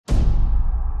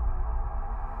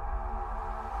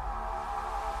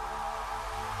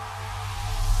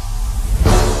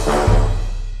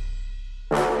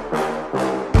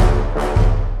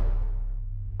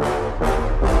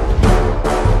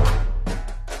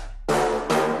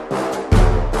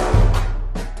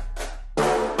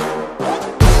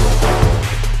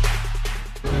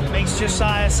just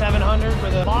shy of 700 for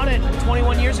the bought it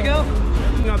 21 years ago.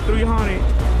 Got 300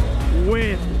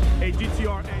 with a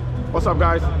GTR engine. What's up,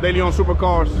 guys? Daily on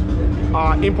Supercars,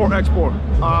 import export.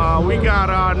 We got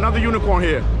another unicorn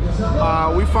here.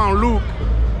 We found Luke.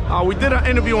 We did an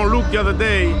interview on Luke the other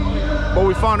day, but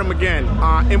we found him again.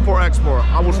 Import export.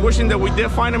 I was wishing that we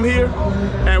did find him here,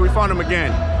 and we found him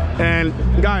again. And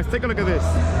guys, take a look at this.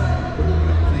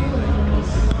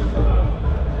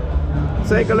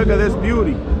 Take a look at this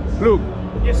beauty. Luke.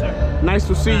 Yes, sir. Nice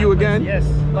to see you again. Yes,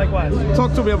 likewise.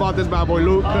 Talk to me about this bad boy,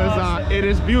 Luke, because it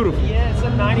is beautiful. Yeah, it's a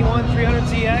 91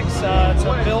 300ZX. It's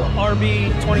a built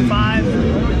RB25.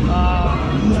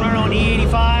 It's running on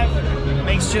E85.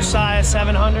 Makes just shy of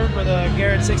 700 with a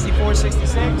Garrett 64,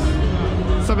 66.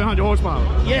 700 horsepower.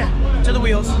 Yeah, to the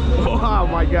wheels. Oh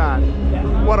my God.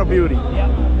 Yeah. What a beauty. Yeah.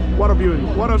 What a beauty.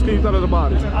 What else can you tell us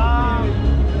about it?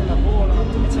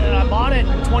 I bought it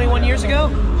 21 years ago.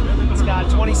 It's got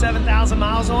 27,000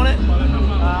 miles on it.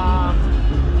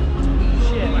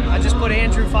 I just put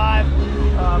Andrew 5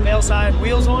 male side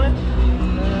wheels on it.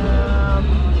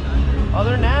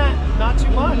 Other than that, not too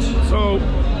much. So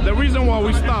the reason why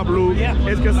we stopped, Luke,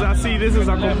 is because I see this is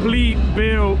a complete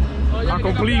build,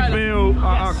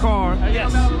 car.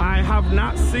 Yes. I have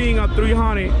not seen a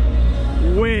 300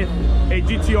 with a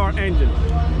GTR engine.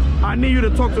 I need you to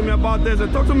talk to me about this,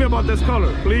 and talk to me about this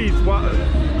color, please.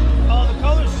 Oh, the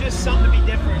color's just something to be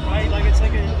different, right? Like it's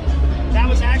like that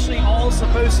was actually all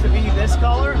supposed to be this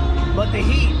color, but the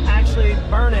heat actually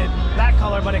burned it that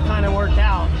color, but it kind of worked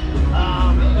out.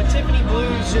 But Tiffany blue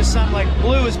is just something like,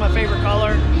 blue is my favorite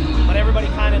color, but everybody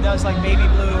kind of does like baby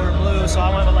blue or blue, so I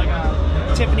went with like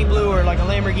a Tiffany blue or like a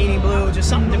Lamborghini blue, just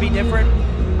something to be different.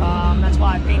 That's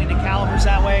why I painted the calipers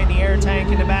that way, and the air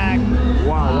tank in the back.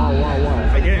 Wow.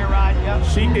 Again, ride, yep.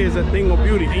 She is a thing of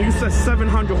beauty. And you said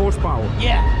 700 horsepower.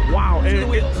 Yeah. Wow.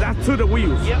 And that's to the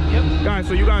wheels. Yep. Guys,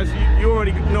 so you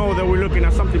already know that we're looking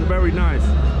at something very nice.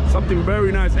 Something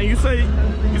very nice. And you say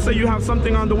you have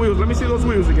something on the wheels. Let me see those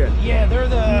wheels again. Yeah, they're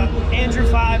the Andrew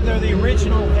 5. They're the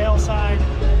original Vale side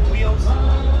wheels.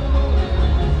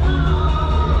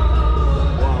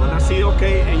 Wow. And I see,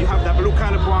 okay, and you have that blue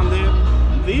caliper on there.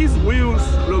 These wheels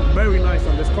look very nice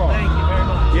on this car. Thank you very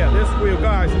much. Yeah, this wheel,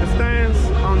 guys, the stance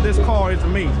on this car is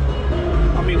amazing.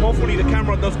 I mean, hopefully the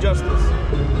camera does justice.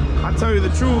 I tell you the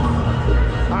truth,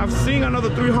 I've seen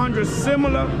another 300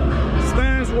 similar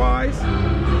stance-wise,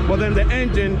 but then the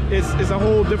engine is a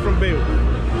whole different build.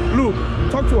 Luke,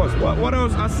 talk to us. What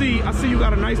else? I see you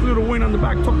got a nice little wing on the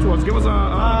back. Talk to us. Give us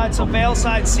it's a Vale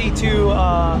side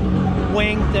C2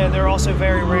 wing. They're also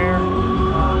very rare.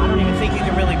 I don't even think you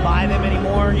can really buy them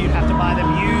anymore. You'd have to buy them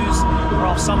used or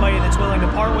off somebody that's willing to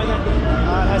part with it.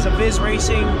 It has a Viz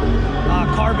Racing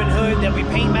carbon hood that we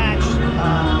paint matched.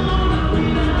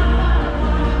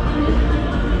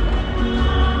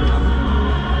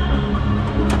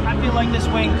 I feel like this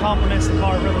wing complements the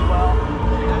car really well.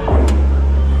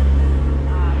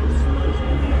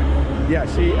 Yeah,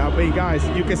 I mean, guys,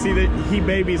 you can see that he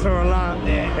babies her a lot.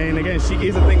 Yeah. And again, she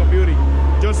is a thing of beauty.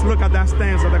 Just look at that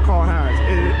stance that the car has.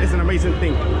 It's an amazing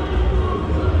thing.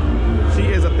 She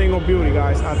is a thing of beauty,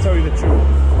 guys. I'll tell you the truth.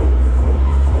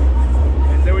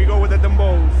 And there we go with the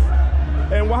Dumbos.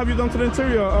 And what have you done to the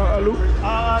interior, Luke?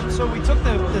 So we took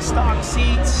the stock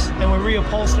seats and we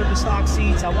reupholstered the stock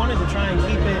seats. I wanted to try and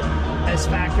keep it as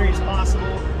factory as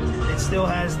possible. It still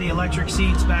has the electric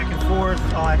seats back and forth.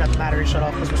 Oh, I got the battery shut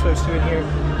off because we're supposed to in here.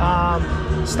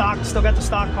 Still got the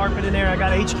stock carpet in there. I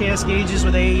got HKS gauges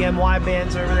with AEM wide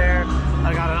bands over there.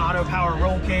 I got an auto power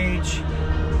roll cage.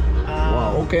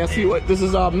 Wow, okay, I see what, this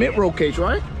is a mid roll cage,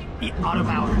 right? Auto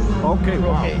power. Okay,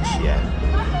 roll wow. cage, yeah.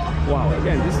 Wow,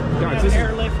 again, this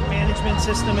airlift management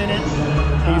system in it.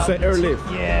 And you said airlift?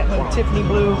 Yeah, wow. Tiffany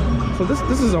blue. So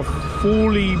this is a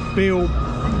fully built.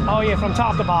 Oh yeah, from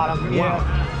top to bottom. Yeah.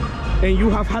 Wow. And you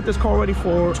have had this car already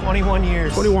for 21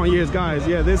 years. 21 years, guys.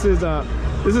 Yeah, this is a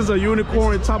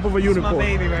unicorn on top of a unicorn. This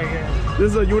is my baby right here.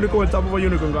 This is a unicorn on top of a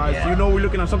unicorn, guys. Yeah. You know, we're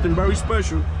looking at something very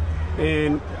special,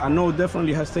 and I know it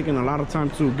definitely has taken a lot of time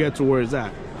to get to where it's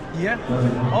at. Yeah.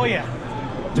 Oh yeah.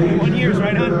 21 years,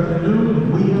 right on.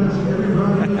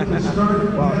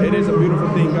 Wow, it is a beautiful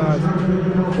thing, guys.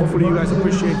 Hopefully you guys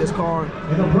appreciate this car.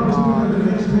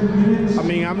 I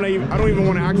mean, I don't even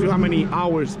want to ask you how many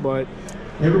hours, but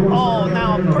oh,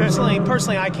 now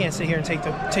personally, I can't sit here and take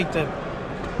the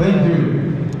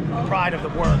pride of the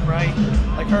work, right?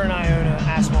 Like her and I own an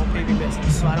asphalt paving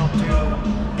business, so I don't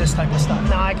do this type of stuff.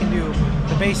 Now I can do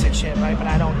the basic shit, right? But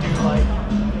I don't do like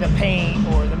the paint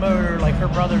or the motor. Like her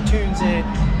brother tunes it.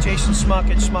 Jason Schmuck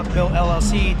at Schmuck Built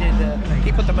LLC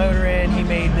he put the motor in. He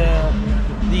made the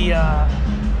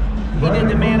He did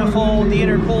the manifold, the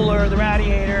intercooler, the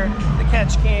radiator, the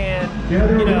catch can,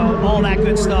 you know, all that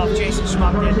good stuff. Jason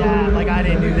Schmuck did that. Like, I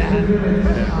didn't do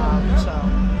that. So.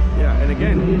 Yeah, and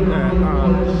again,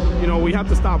 you know, we have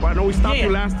to stop. I know we stopped you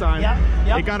last time.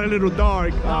 Yep. It got a little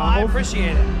dark. I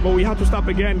appreciate it. But we have to stop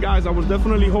again, guys. I was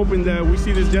definitely hoping that we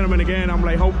see this gentleman again. I'm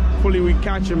like, hopefully we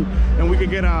catch him and we could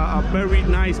get a very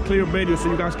nice, clear video so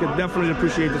you guys can definitely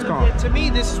appreciate this car. Yeah, to me,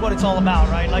 this is what it's all about,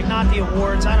 right? Like, not the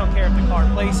awards. I don't care if the car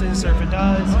places or if it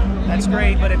does. That's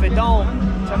great. But if it don't,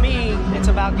 to me, it's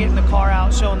about getting the car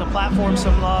out, showing the platform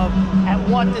some love at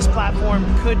what this platform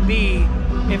could be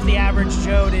if the average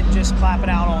Joe didn't just clap it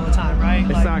out all the time, right?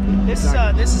 Exactly. Like,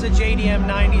 this is a JDM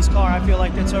 90s car, I feel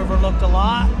like, that's overlooked a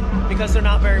lot because they're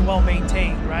not very well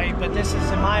maintained, right? But this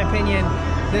is, in my opinion,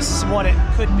 this is what it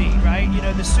could be, right? You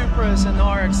know, the Supras and the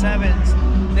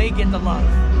RX-7s, they get the love.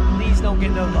 These don't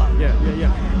get no love. Yeah.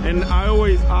 And I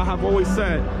have always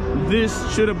said,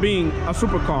 this should have been a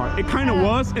supercar. It kind of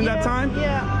was in that time,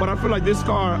 but I feel like this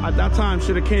car at that time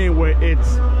should have came with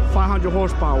its 500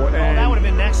 horsepower. And that would have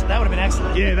been excellent. That would have been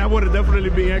excellent. Yeah, that would have definitely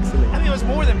been excellent. I mean, it was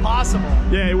more than possible.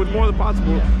 Yeah, it was more than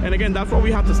possible. And again, that's why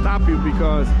we had to stop you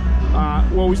because,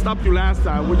 well, we stopped you last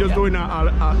time. We're just doing a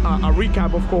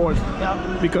recap, of course,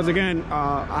 because again,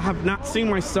 I have not seen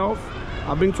myself.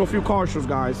 I've been to a few car shows,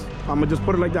 guys. I'm gonna just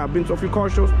put it like that. I've been to a few car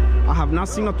shows. I have not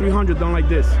seen a 300 done like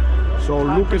this. So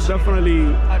Luke is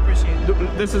definitely, I appreciate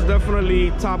it. This is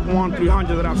definitely top 1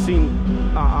 300 that I've seen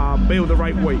built the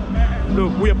right way.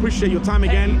 Look, we appreciate your time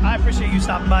again. I appreciate you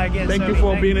stopping by again. Thank you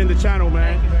for being in the channel,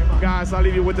 man. Thank you very much. Guys, I'll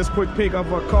leave you with this quick pic of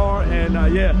her car, and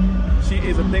yeah, she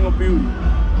is a thing of beauty.